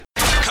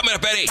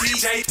Coming up at 8.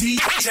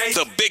 DJ.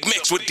 The Big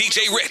Mix with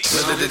DJ Ritz.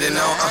 Little did they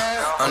know,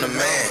 I'm the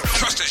man.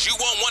 Trust us, you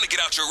won't want to get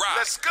out your ride.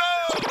 Let's go.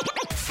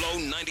 Flow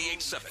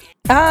 98.7.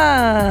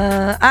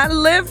 I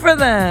live for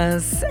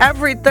this.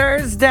 Every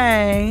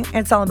Thursday,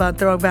 it's all about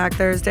Throwback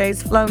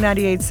Thursdays. Flow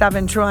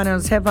 98.7,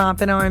 Toronto's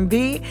hip-hop and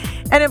R&B.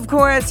 And, of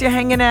course, you're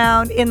hanging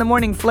out in the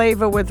morning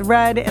flavor with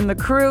Red and the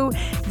crew.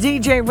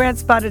 DJ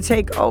Ritz about to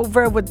take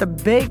over with the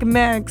Big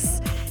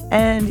Mix.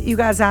 And you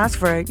guys asked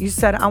for it. You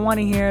said, I want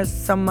to hear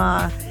some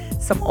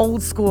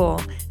old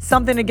school,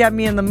 something to get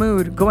me in the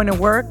mood. Going to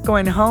work,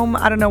 going home,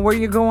 I don't know where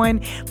you're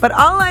going. But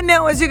all I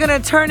know is you're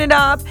going to turn it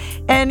up.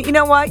 And you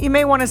know what? You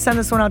may want to send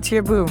this one out to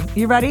your boo.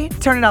 You ready?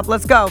 Turn it up.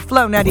 Let's go.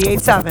 Flow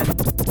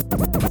 98.7.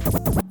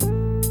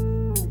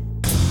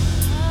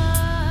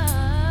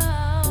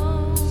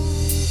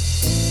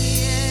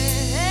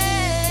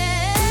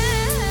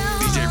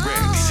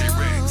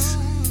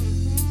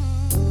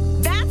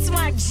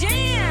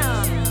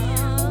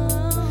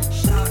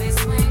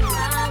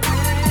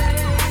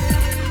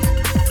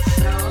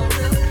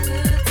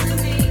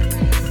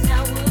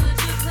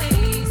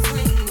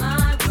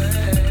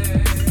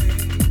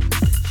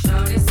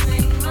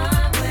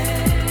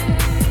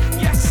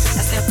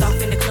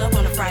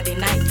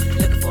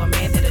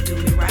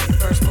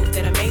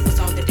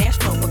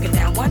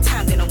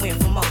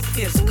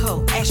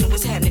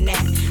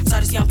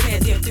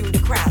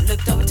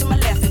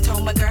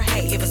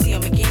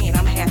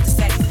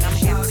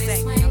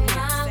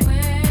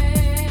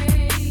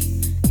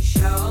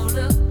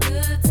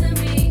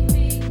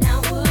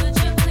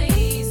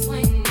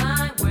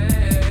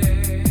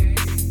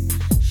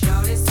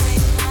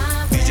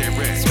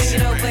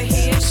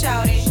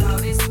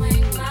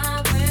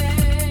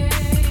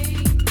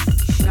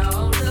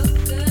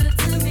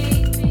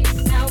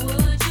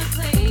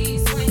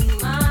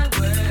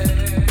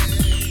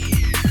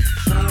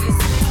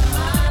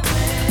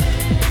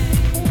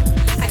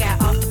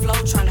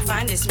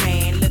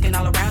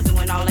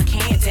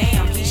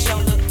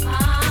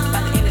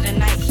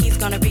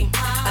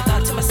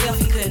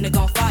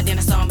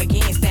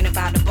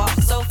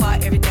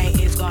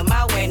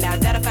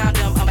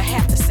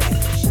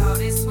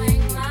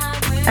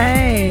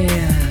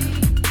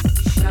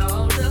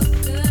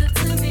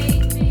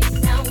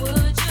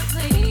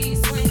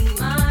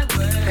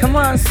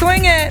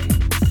 Swing it.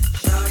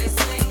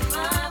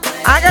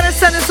 I gotta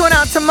send this one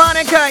out to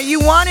Monica. You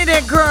wanted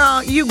it,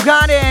 girl. You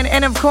got it.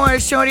 And of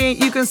course, shorty,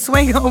 you can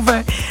swing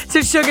over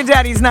to Sugar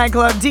Daddy's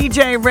nightclub,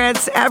 DJ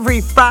Ritz,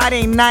 every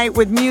Friday night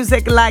with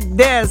music like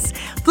this.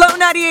 Flow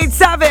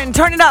 98.7.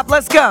 Turn it up.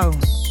 Let's go.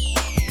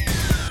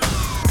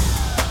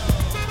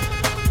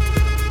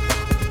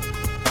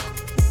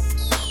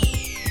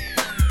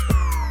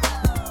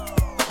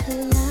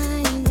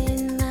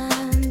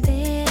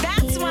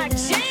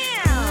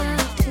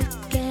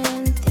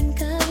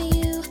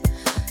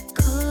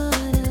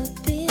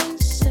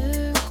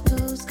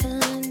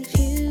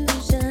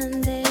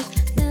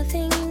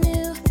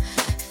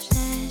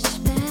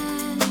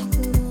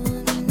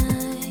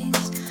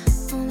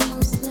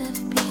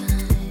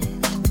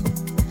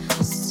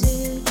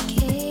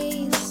 Suitcase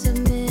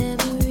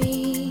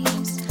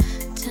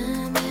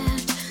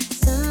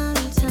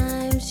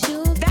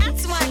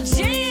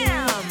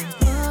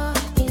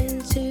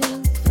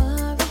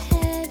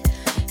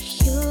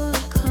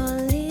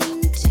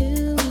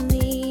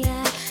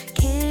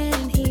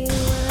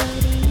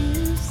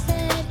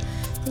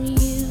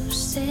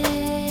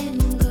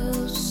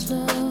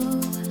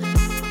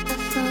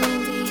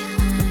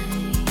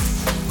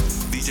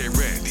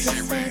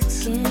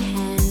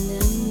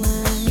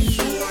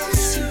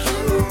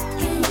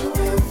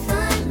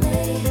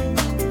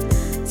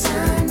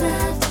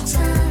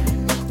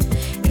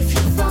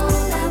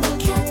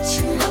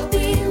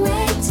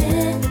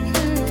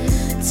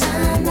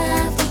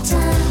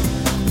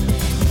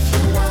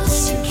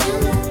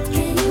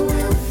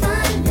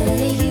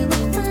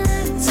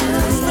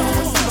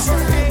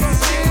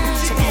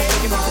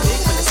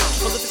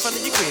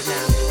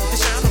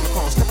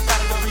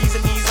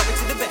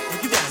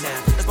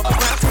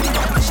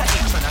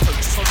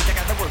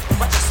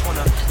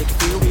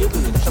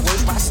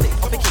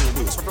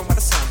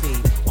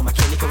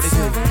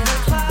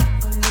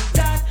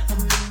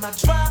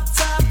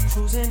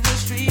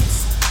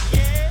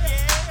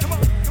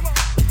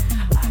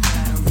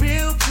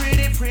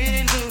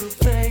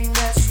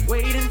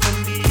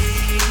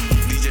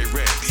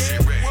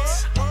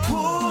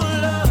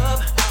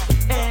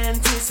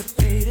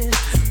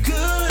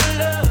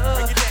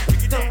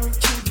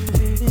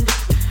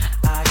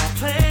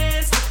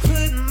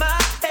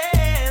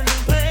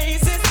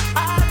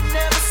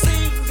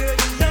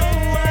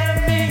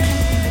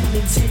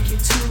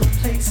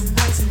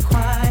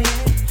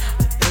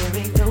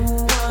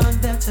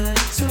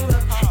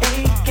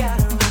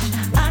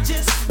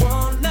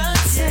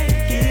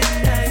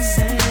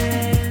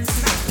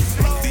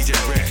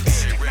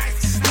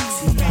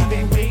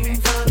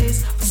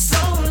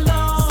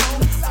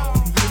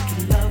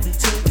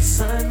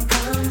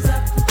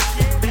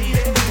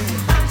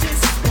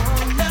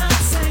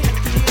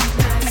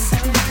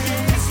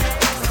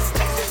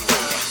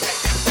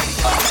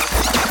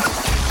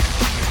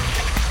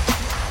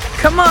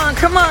Come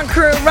on,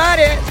 crew, ride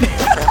it.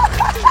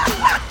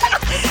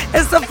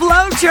 It's the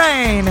Flow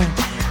Train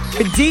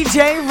with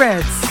DJ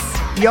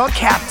Ritz, your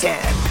captain.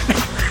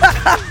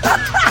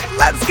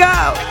 Let's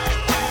go.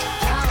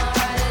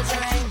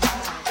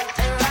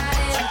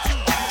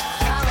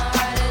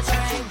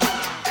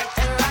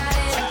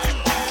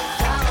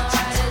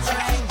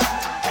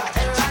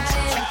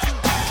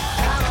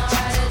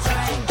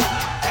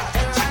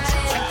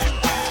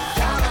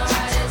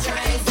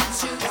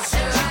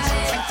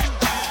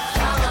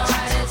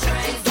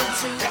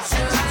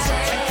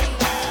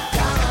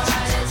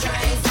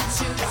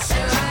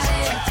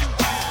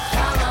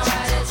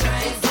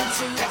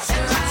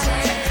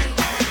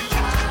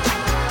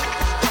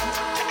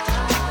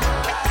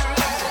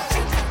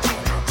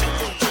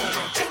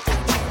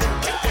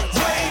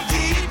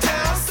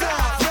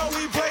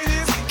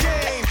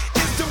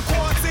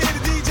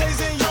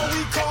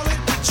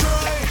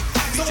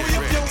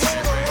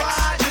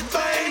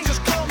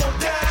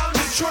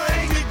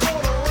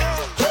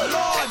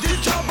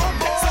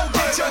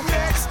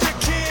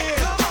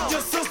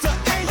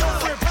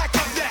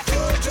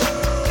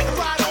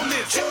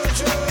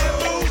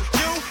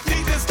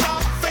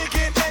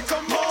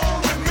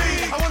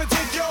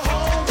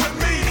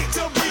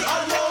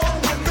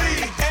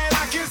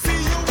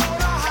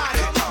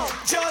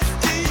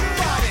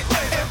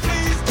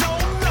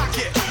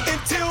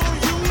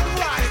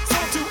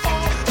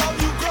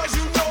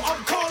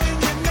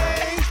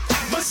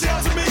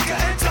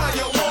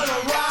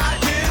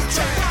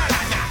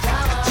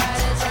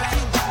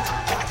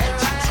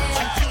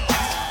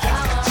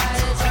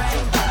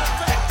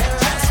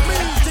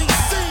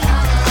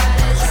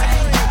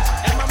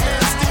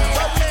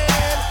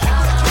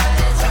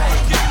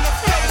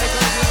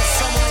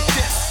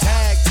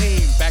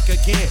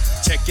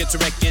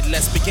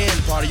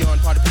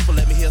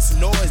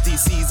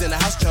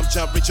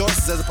 Jump,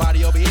 rejoices, there's a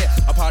party over here,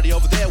 a party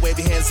over there, wave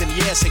your hands in the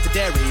air, shake the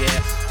dairy, yeah.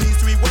 These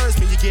three words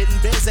mean you're getting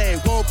busy.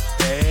 Whoop,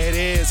 there it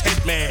is,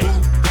 Hitman.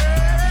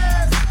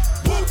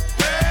 Whoop,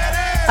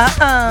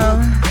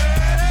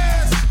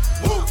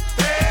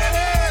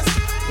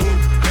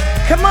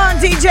 Come on,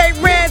 DJ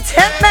Ritz,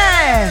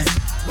 Hitman.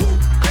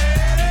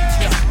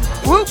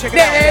 Whoop,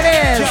 there it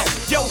is.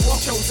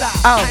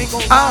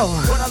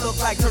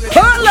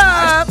 Pull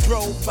up.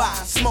 Drove by,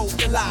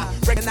 smoked a lie,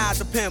 recognize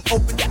the pimp,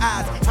 open your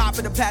eyes, hop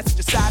in the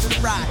passenger side of the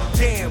ride.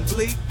 Damn,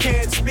 bleak,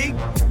 can't speak.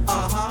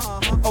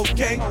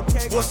 Okay,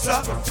 what's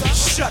up?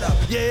 Shut up.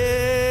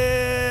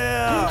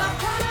 Yeah.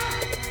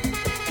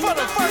 For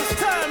the first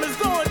time, it's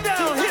going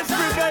down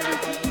history, baby.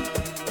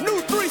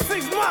 New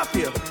 3-6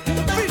 Mafia,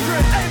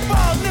 featuring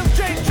 8-Ball and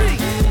MJG,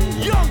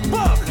 Young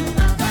Buck.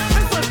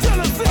 It's a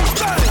Tennessee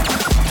thing.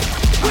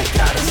 We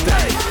gotta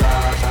stay.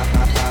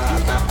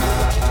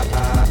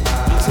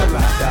 Till I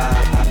die,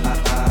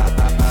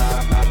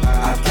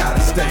 I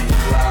gotta stay.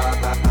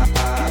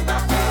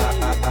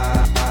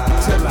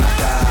 Till I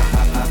die,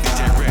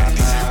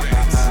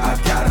 I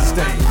gotta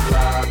stay.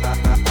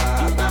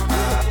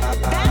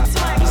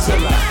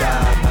 Till I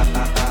die,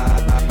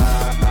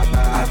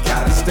 I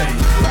gotta stay.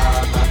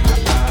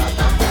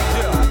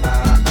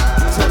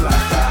 Till I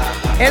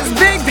die. It's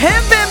Big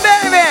Pimpin',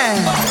 baby.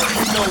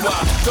 You know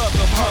I thug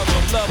them, hug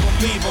them, love them,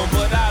 leave them,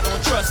 but I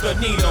don't trust or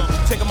need them.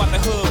 Take them out the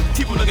hood,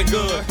 keep them looking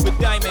good, with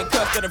diamond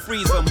cuts that'll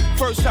freeze them.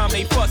 First time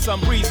they fuss, I'm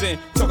breezing.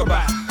 Talk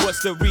about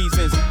what's the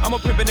reasons. I'm a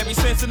pimpin' every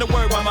sense in the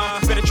word, mama.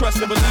 Better trust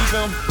and believe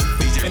them.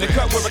 In the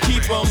cup where I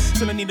keep them,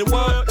 till I need the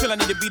word, till I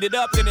need to beat it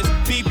up. Then it's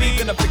beep beep,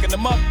 then I'm picking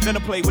them up, then I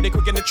play with it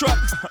quick in the truck.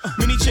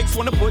 Many chicks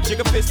wanna put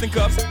jigger fist in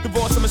cuffs,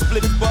 divorce them and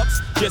split his bucks.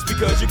 Just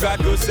because you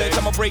got good sex,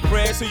 I'ma break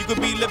bread so you could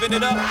be living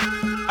it up.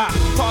 I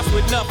pass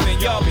with nothing,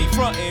 y'all be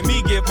frontin'.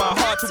 Me give my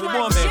heart to a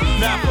woman,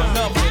 not for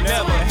nothing,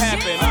 never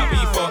happen. I'll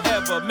be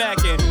forever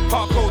macking.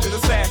 Hardcore as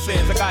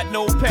assassins, I got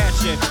no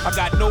passion, I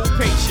got no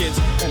patience,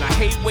 and I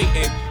hate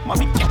waiting.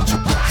 Mommy, get your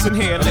ass in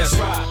here, let's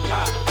ride.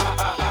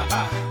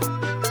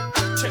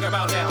 Check them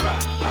out now,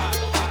 ride.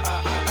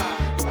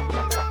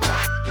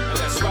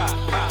 Let's ride.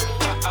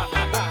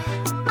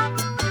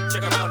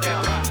 Check them out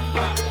now.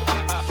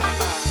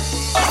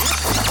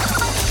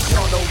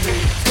 Y'all know me,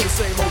 still the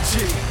same OG,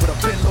 but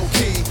I've been low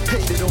key.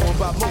 Hated on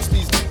by most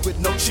these with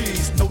no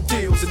cheese, no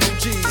deals and no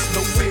G's,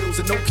 no wheels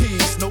and no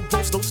keys, no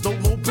boats, no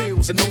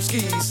snowmobiles and no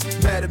skis.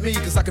 Mad at me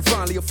cause I can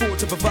finally afford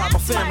to provide my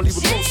family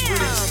with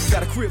groceries.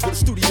 Got a crib with a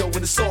studio and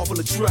it's all full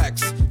of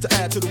tracks to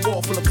add to the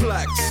wall full of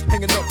plaques,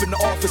 hanging up in the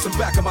office and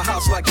back of my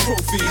house like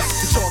trophies.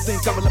 Did y'all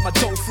think I'ma let my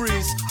dough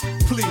freeze?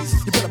 Please,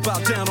 you better bow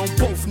down on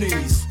both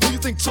knees. Who you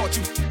think taught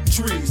you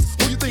trees?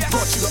 Who you think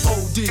brought you the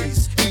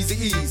ODs,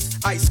 Eazy-E's,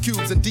 Ice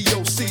Cubes and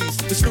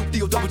DOCs, the Snoop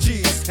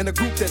D-O-double-G's, and a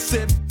group that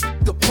said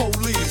the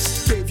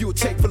police gave you a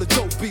tape full of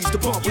dope beats to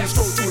bump when you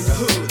stroll through in the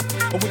hood.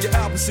 Or when your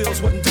album sales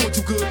wasn't doing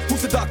too good,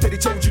 who's the doc that he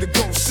told you to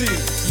go see?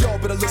 Y'all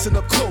better listen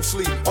up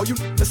closely. All you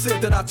that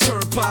said that I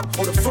turn pop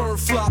or the firm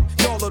flop,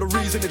 y'all are the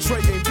reason that Dre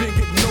ain't been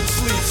getting no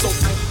sleep. So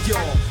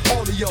y'all,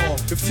 all of y'all,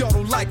 if y'all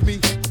don't like me,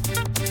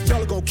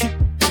 y'all are gonna keep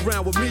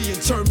around with me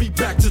and turn me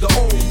back to the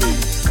old me.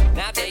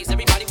 Nowadays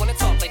everybody wanna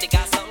talk like they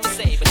got something to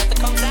say, but nothing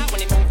comes out when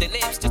they move their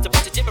lips, just a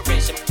bunch of gibberish.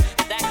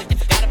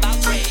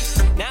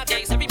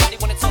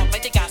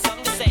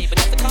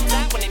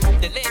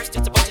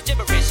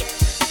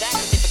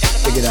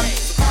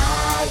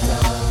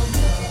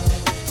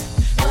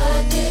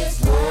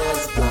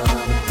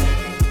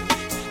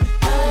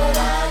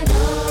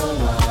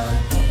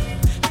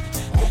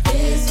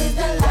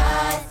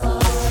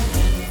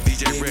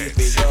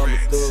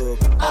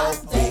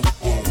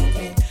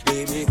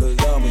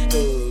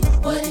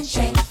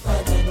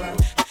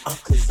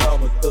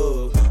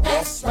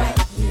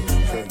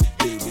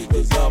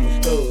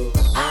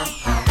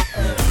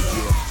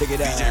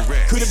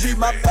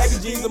 my baggy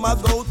jeans and my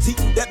gold teeth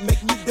that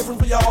make me different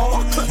from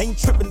y'all. Ain't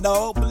tripping,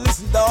 dog, but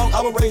listen, dog,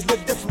 I was raised a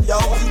little different,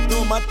 y'all. Keep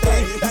doing my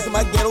thing, using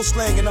my ghetto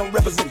slang, and I'm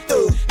representing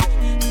thug.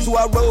 So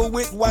I roll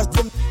with, watch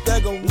them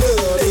that gon'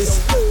 love this.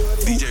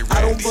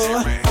 I don't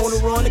run, on the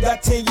run, I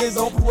got 10 years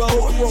on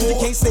parole. So you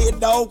can't say it,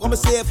 dog, I'ma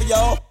say it for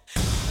y'all.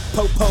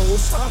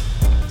 Popos,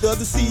 the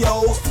other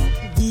COs,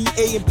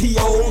 DA and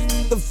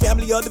POs, the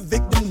family of the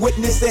victim,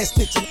 witness and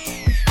stitching.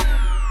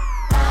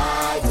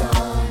 I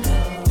don't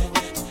know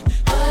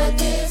what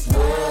this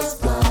world's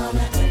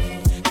gonna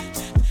bring,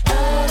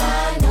 but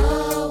I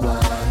know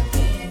one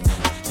thing,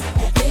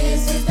 that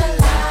this is the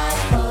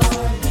life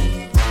for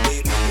me.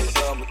 Baby, 'cause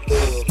I'm a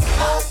thug.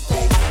 Oh,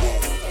 baby,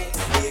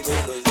 Baby,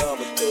 'cause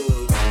I'm a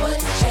thug.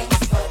 wouldn't change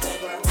for the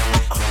world.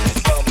 I'm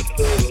a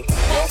thug.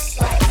 That's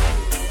right.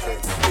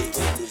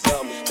 Baby, 'cause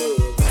I'm a thug.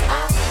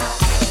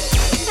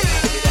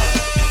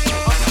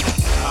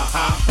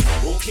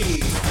 Okay,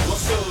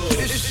 what's up?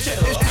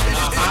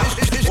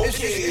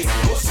 Okay,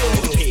 what's up?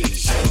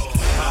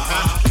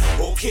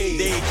 Okay,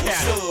 they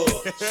what's up?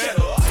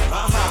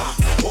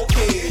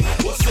 Okay,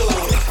 what's up?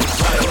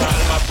 Riding around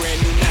in my brand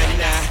new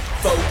 99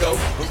 Fogo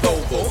with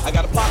Volvo. I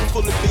got a pocket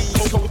full of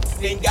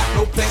bees, ain't got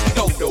no place to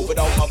go though. But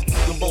all my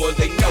boys,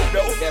 they know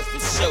though, that's for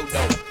sure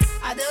though.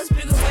 Are those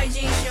bigger boy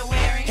jeans you're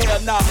wearing?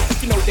 Hell nah,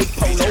 you know they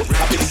polos.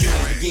 I've been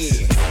used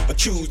again,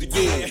 accused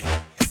again.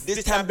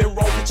 This time been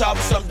wrong with y'all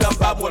for something done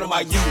by one of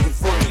my youth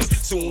friends.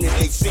 Soon as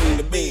they seen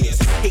the bins,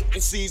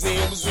 hating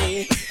season was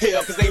in.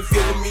 Hell, 'cause they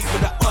feeling me,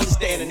 but I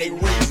understand and they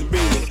reason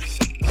being.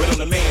 But I'm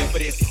the man for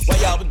this. While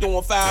y'all was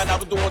doing fine, I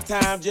was doing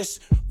time, just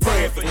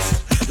praying for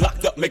this.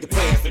 Locked up, make a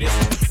plan for this.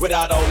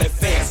 Without all that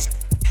fancy.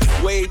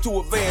 Way too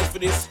advanced for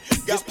this.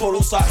 Got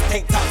polo socks,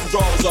 tank tops, and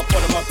drawers up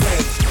under my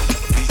pants.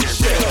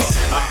 Shut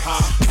up,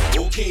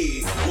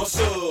 okay, what's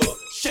up?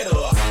 Shut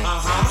up,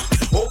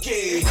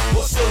 okay,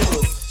 what's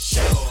up?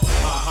 Shut up,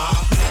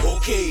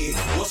 okay,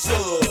 what's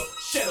up?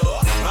 Shut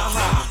up,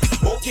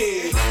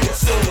 okay,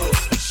 what's up?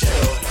 Shut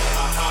up,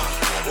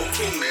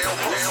 okay,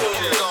 what's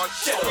up?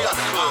 Shut up,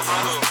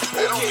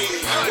 okay,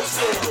 what's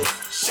up?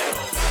 Shut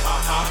up,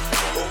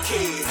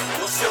 okay,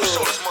 what's up?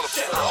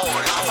 Shut up,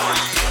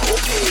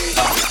 okay.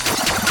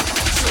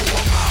 So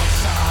I'm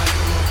outside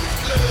of the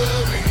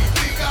club, and you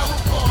think I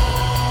was born.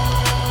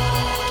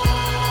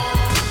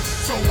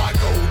 So I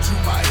go to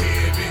my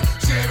heavy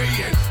Chevy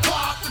and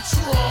park the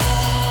truck.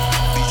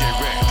 DJ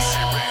Rex.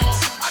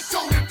 I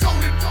told him,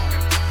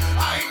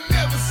 I ain't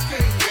never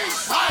scared.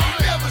 I ain't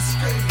never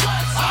scared.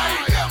 I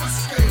ain't never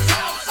scared.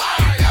 I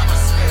ain't never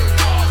scared.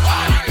 I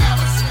ain't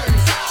never scared.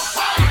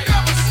 I ain't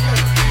never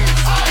scared.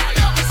 I ain't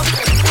never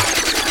scared.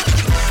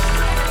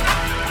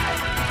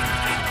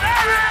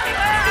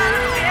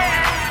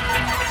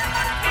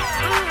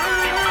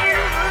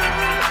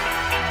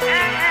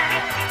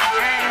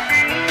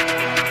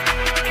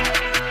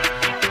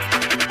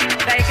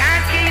 They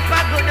can't keep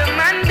a good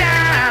man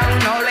down.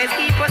 Always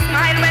keep a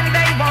smile when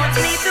they want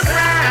me to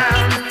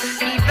frown.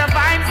 Keep the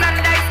vibes and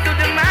I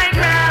stood my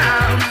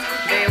ground.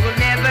 They will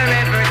never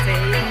ever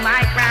take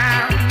my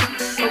crown.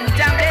 Put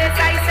down this,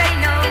 I say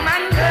no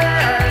man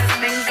curse.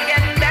 Things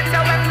getting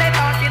better when they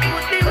thought it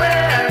would be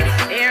worse.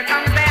 Here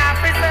comes the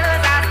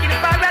officers asking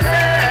for a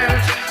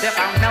search. They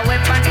found no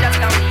weapon, just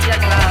a real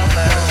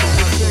lover.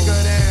 Bigger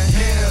than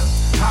hip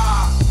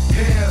hop,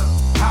 hip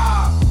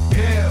hop,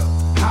 hip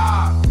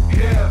hop,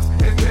 hip.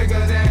 It's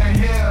bigger than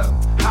hip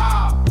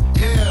hop,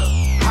 hip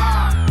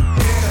hop,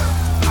 hip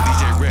hop.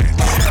 DJ Rex.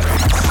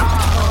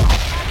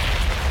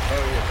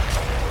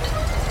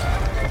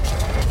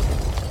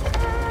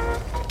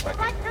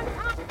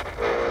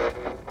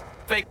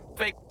 Fake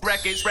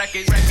records.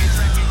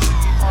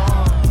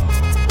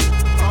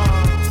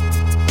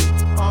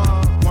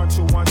 One,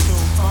 two, one, two,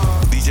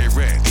 DJ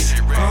Rex.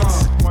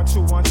 1,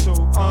 2, 1, 2,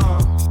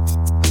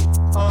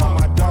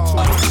 my dog.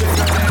 Bigger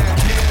than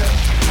hip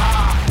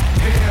hop,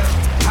 hip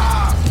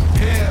hop,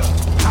 hip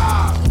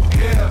hop,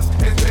 hip.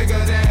 It's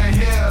bigger than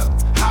hip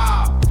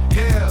hop,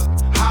 hip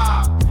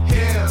hop,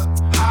 hip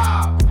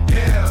hop,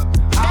 hip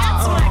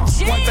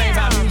hop. One thing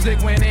about music,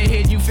 when it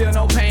hit, you feel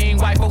no pain.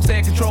 White folks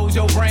that controls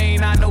your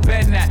brain. I know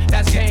better than that.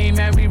 That's game,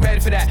 man. We ready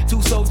for that.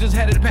 2 soldiers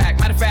head of the pack.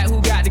 Matter of fact,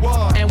 who got the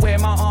and where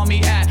my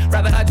army at?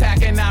 Rather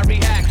attack and not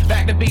react.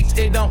 Back to beats,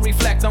 it don't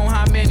reflect on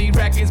how many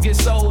records get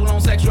sold on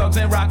sex, drugs,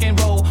 and rock and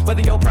roll.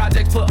 Whether your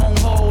projects put on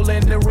hold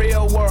in the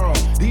real world.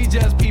 These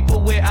just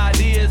people with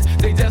ideas.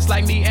 They just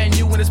like me and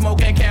you when the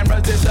smoke and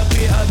cameras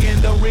disappear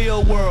again. The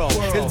real world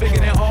is bigger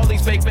than all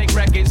these fake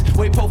records.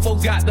 Wait, po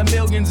folks got the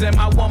millions and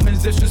my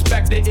woman's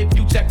disrespected. If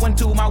you check 1,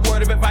 2, my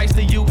word of advice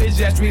to you is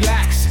just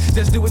relax.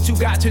 Just do what you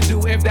got to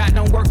do. If that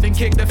don't work, then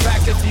kick the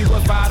fact. If you a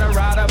fighter,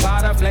 rider,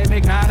 bada, flame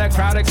igniter,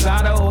 crowd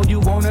exciter, or you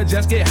wanna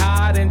just get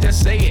high, then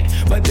just say it.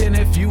 But then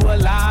if you a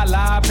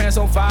lie, pants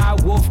on fire,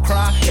 wolf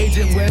cry,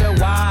 agent with a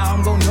Y,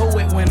 I'm gon' know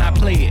it when I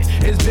play it.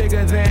 It's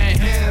bigger than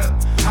hip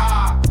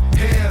hop,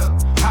 hip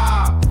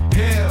hop,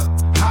 hip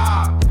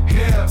hop,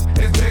 hip.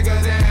 It's bigger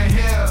than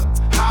hip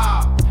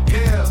hop,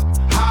 hip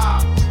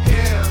hop,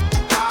 hip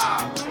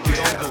hop,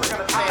 hip.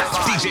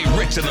 DJ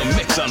Rex in the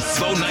mix on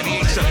Flow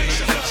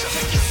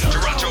 98.7.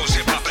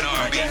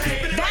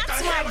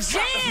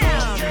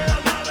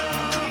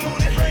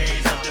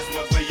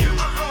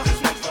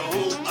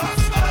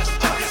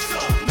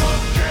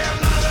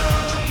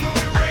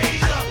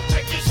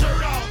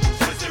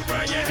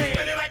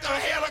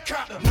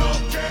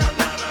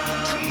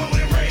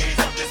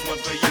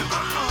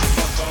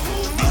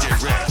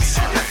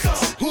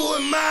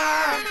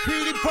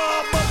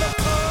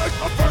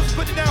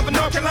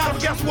 a lot,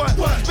 but guess what?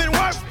 It's been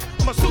worth.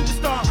 I'm a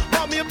superstar.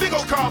 Bought me a big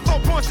old car,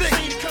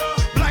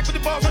 4.6. Black with the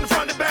balls on the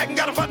front and back, and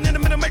got a button in the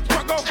middle, make the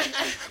truck go.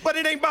 But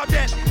it ain't about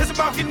that. It's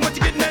about getting what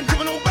you're getting and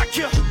giving on back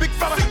here. Big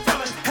fella,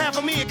 half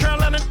of me in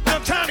Carolina,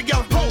 enough time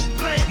together. Hope,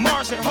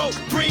 Marshall, Hope,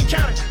 Greene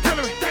County,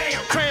 Hillary,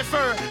 damn,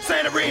 transfer,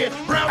 Santa Red,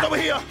 Brown over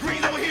here,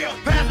 Green over here,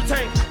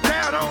 Pastor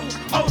down on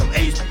Oldham,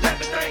 East,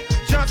 everything.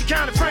 Johnson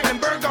County, Franklin,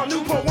 Burgall,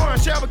 Newport, Warren,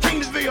 Shelby,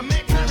 Kingsville,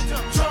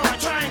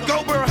 Triangle,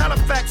 Goldboro,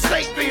 Halifax,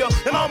 Stateville,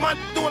 and all my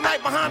doing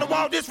life behind the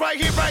wall. This right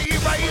here is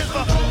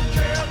for North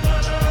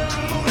Carolina.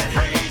 Moon and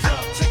raise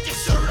up, take your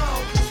shirt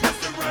off,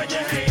 twist around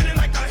your hand, it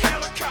like a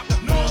helicopter.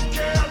 North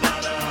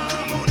Carolina,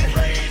 moon and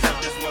raise up.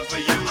 This one's for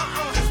you,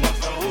 this one's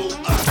for who?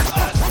 Us.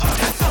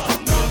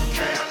 North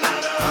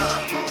Carolina,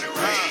 moon and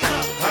raise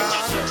up, take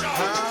your shirt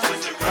off,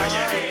 twist around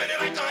your hand, it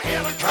like a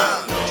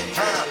helicopter. North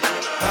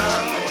Carolina,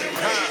 moon and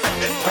raise up.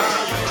 This one's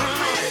for you.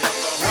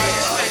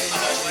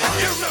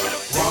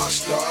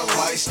 Rockstar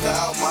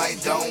lifestyle, might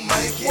don't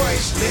make it.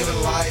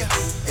 Living life,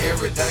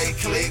 everyday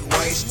click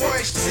waste.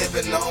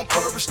 Sipping on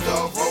purpose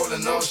stuff,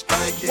 rolling up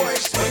stanky.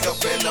 Wake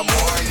up in the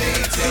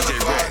morning, 10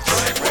 o'clock,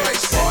 drink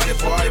waste. Party,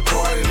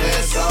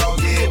 let's all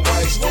get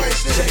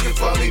wasted. Shake it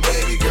for me,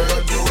 baby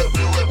girl, do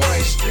it,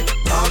 wasted.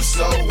 I'm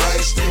so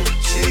wasted,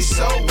 she's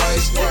so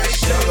wasted.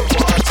 Tell the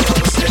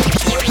bartender, send me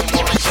 20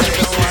 more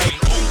checks.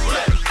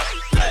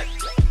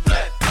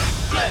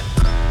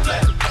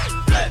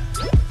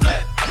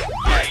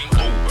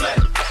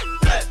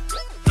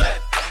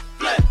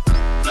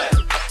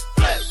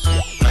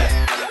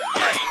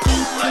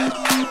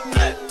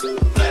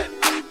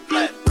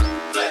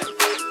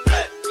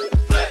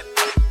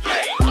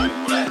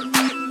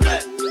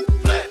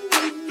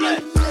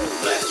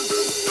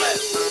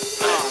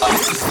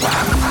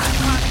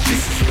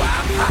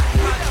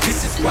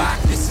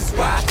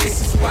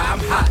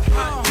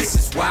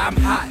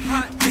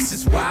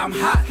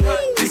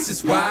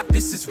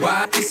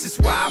 This is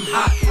why I'm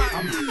hot.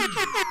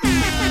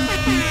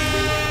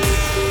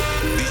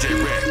 DJ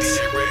Rex.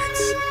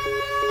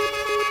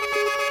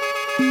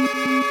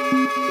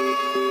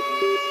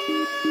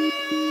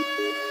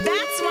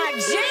 That's my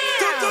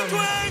jam.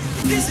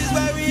 This is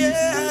why we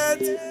at.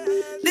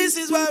 This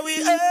is why we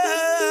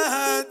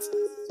at.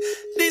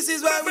 This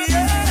is why we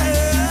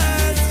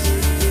at.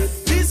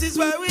 This is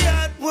why we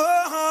at.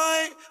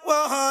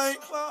 Why?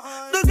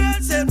 The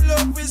girls say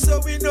love we so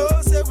we know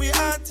say we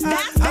at.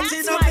 That's my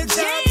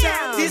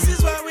jam. This is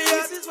why we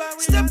at.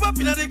 Step up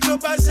in the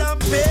club and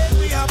champagne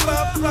we have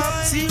pop.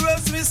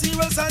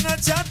 Serious and a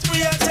chat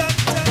we a chat.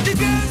 The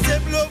girls say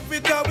love we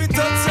cause we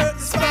touch certain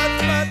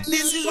spot.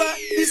 This is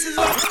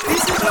why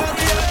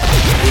we at.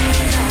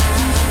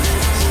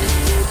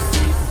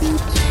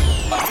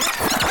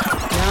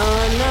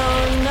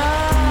 No.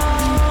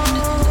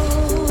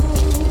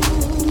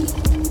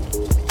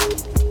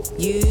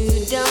 You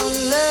don't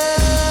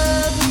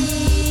love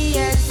me,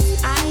 yes,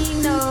 I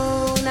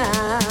know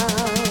now.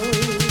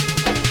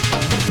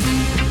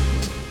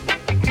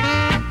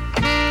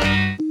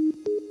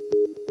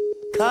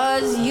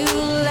 'Cause you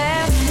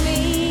left me,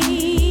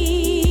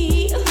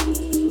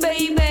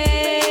 baby,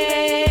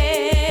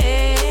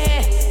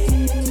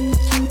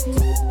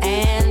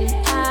 and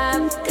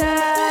I've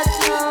got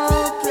no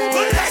place.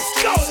 But let's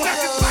go,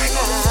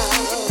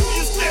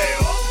 you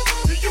still,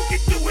 you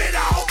can do it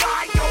all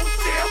by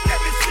yourself. Let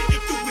me see you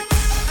do it.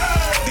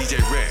 DJ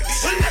Rex.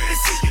 Let me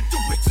see you do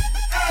it.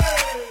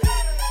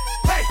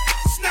 Hey,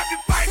 snap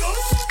your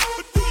fingers,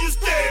 but do you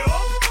still?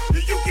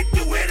 You can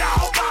do it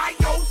all by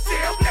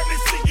yourself. Let me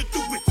see you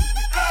do it.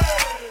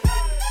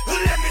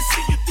 Let me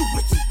see you do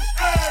it.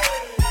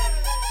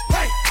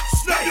 Hey,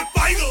 snap your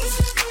fingers,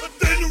 but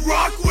then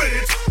rock with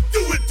it. Do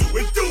it.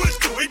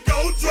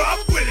 Don't drop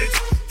with it.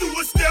 Do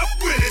a step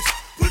with it.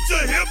 Put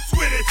your hips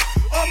with it.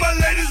 All my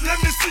ladies, let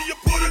me see you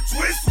put a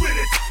twist with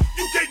it.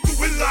 You can't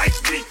do it like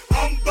me.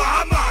 I'm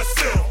by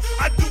myself.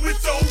 I do it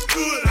so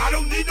good. I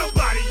don't need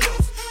nobody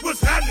else.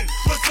 What's happening?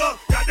 What's up?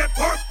 Got that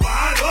perk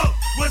fired up.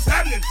 What's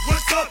happening?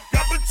 What's up?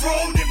 Got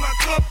Patron in my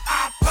cup.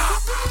 I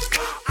pop.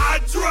 I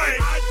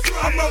drink.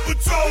 I'm a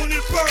Patron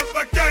and perk.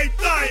 I can't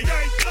think.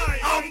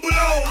 I'm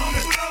blown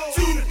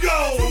to go.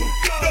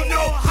 Don't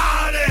know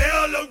how the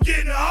hell I'm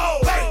getting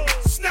home. Hey,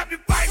 snap your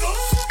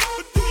fingers,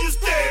 but do you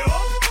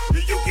still?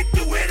 You can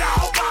do it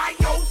all by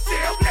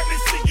yourself. Let me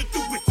see you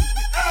do it.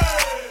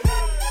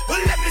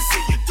 Let me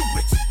see you do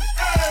it.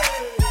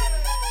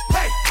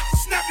 Hey,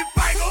 snap your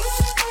fingers,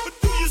 but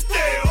do you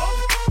still?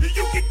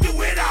 You can do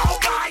it all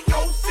by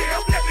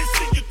yourself. Let me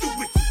see you do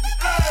it.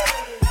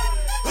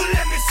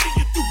 Let me see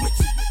you do it.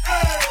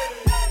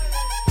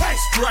 Hey,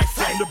 Straight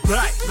from the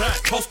back,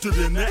 posted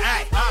in the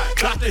act.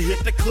 Got to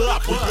hit the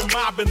club, we've been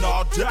mobbing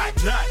all day.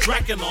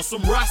 Drinking on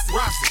some rust,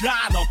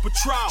 dying on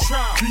Patron.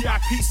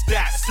 VIP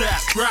stats,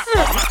 strap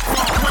on my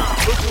crown.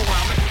 Look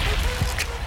around me.